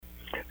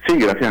Sí,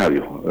 gracias a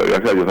Dios.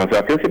 Gracias a Dios. San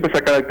Sebastián siempre se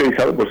ha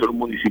caracterizado por ser un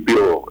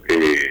municipio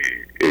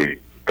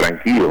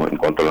tranquilo en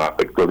cuanto a los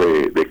aspectos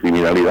de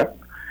criminalidad.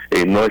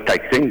 No está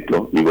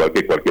exento, igual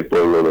que cualquier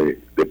pueblo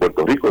de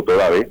Puerto Rico,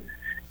 toda vez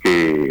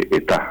que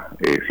estas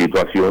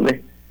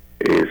situaciones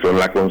son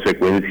la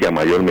consecuencia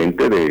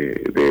mayormente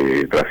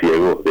de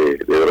trasiego de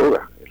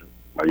drogas.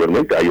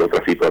 Mayormente hay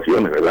otras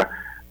situaciones, ¿verdad?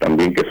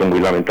 También que son muy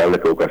lamentables,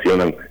 que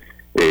ocasionan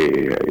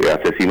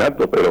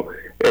asesinatos, pero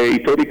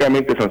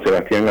históricamente San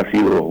Sebastián ha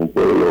sido un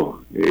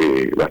pueblo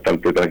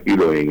bastante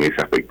tranquilo en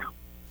ese aspecto.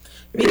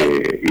 Mira,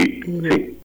 Sí.